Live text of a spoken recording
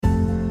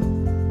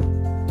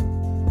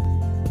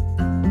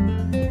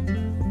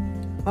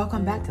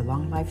Welcome back to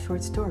Long Life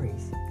Short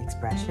Stories,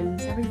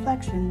 expressions and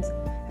reflections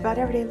about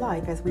everyday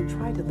life as we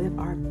try to live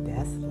our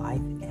best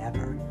life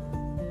ever.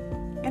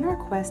 In our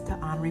quest to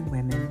honoring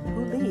women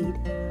who lead,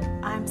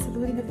 I'm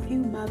saluting a few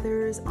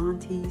mothers,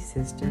 aunties,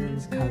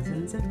 sisters,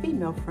 cousins, and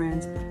female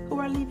friends who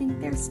are leaving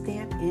their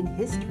stamp in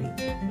history.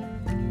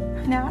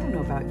 Now, I don't know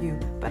about you,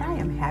 but I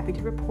am happy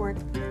to report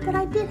that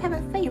I did have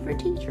a favorite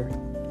teacher.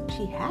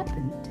 She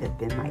happened to have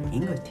been my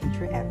English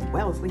teacher at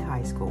Wellesley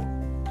High School,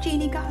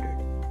 Jeannie Goddard.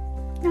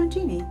 Now,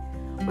 Jeannie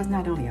was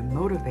not only a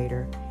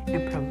motivator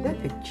and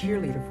prolific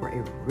cheerleader for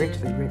a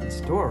richly written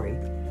story,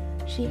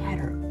 she had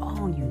her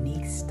own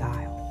unique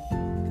style.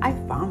 I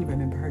fondly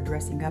remember her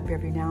dressing up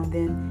every now and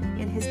then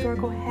in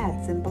historical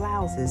hats and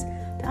blouses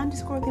to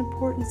underscore the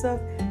importance of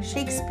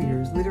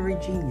Shakespeare's literary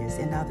genius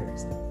and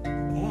others.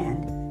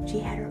 And she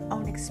had her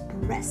own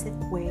expressive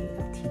way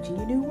of teaching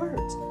you new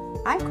words.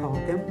 I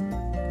called them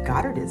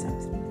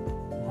Goddardisms.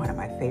 One of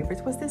my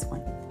favorites was this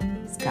one,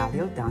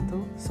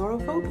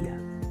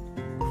 scaliodontosaurophobia.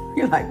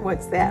 You're like,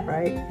 what's that,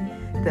 right?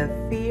 The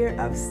fear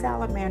of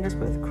salamanders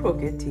with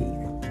crooked teeth.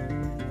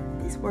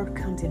 This word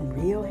comes in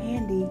real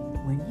handy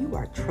when you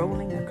are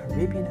trolling a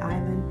Caribbean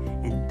island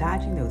and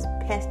dodging those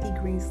pesky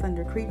green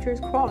slender creatures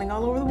crawling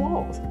all over the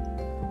walls.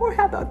 Or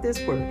how about this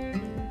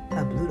word,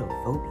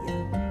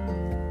 ablutophobia?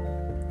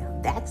 Now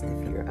that's the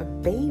fear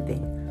of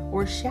bathing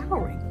or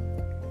showering.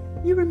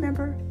 You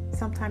remember,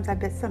 sometimes I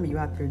bet some of you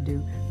out there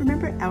do,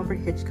 remember Alfred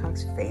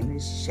Hitchcock's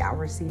famous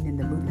shower scene in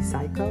the movie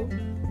Psycho?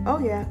 Oh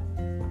yeah.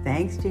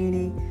 Thanks,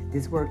 Jeannie.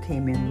 This word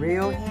came in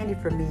real handy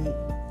for me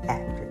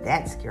after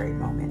that scary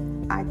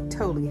moment. I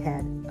totally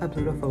had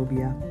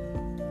ablutophobia.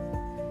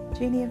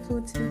 Jeannie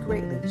influenced me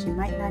greatly. She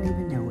might not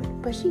even know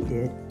it, but she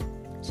did.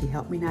 She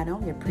helped me not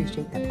only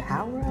appreciate the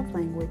power of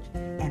language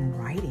and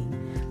writing,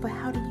 but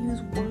how to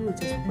use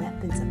words as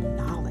weapons of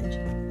knowledge,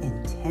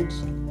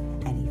 intention,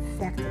 and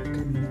effective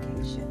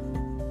communication.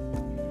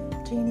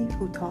 Jeannie,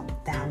 who taught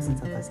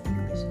thousands of us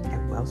English at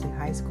Wellesley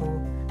High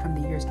School from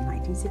the years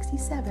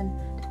 1967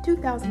 to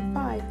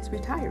 2005, is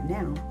retired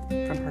now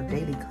from her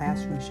daily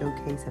classroom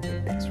showcase of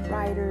the best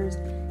writers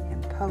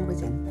and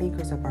poets and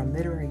thinkers of our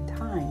literary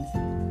times.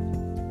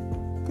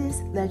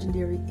 This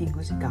legendary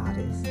English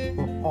goddess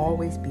will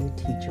always be a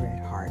teacher at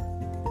heart.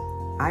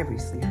 I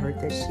recently heard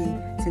that she,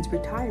 since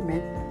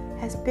retirement,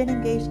 has been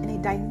engaged in a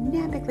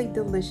dynamically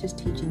delicious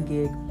teaching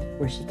gig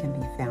where she can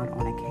be found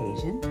on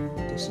occasion,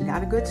 dishing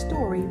out a good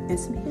story and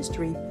some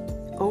history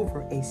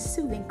over a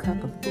soothing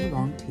cup of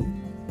oolong tea,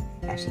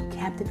 as she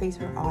captivates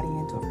her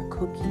audience over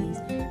cookies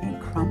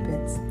and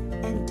crumpets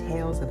and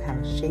tales of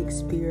how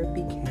Shakespeare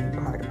became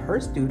part of her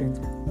students'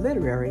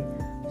 literary,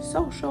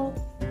 social,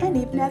 and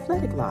even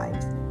athletic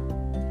lives.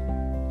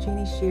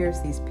 Jeannie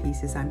shares these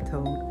pieces, I'm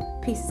told,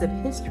 pieces of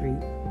history,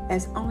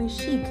 as only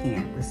she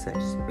can with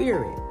such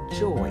spirit,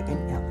 joy,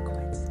 and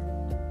eloquence.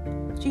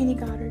 Jeannie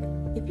Goddard,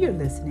 if you're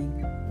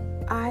listening,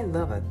 I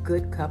love a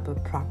good cup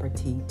of proper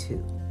tea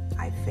too.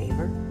 I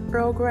favor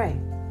Earl Grey.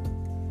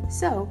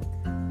 So,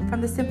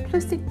 from the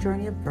simplistic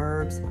journey of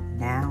verbs,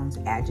 nouns,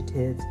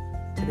 adjectives,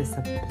 to the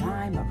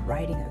sublime of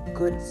writing a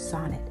good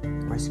sonnet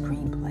or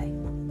screenplay.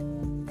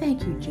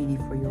 Thank you, Jeannie,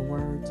 for your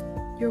words,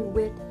 your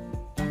wit,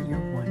 and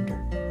your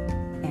wonder,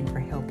 and for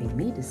helping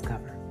me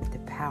discover the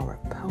power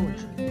of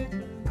poetry,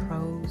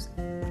 prose,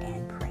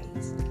 and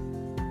praise.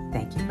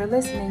 Thank you for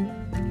listening.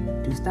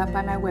 Do stop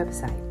by my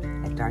website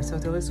at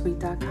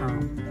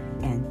darcel-diller-sweet.com,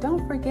 and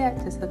don't forget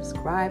to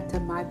subscribe to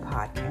my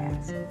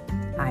podcast.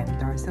 I am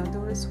Darcel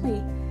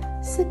Diller-Sweet,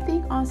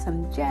 sipping on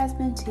some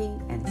jasmine tea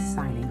and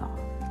signing off.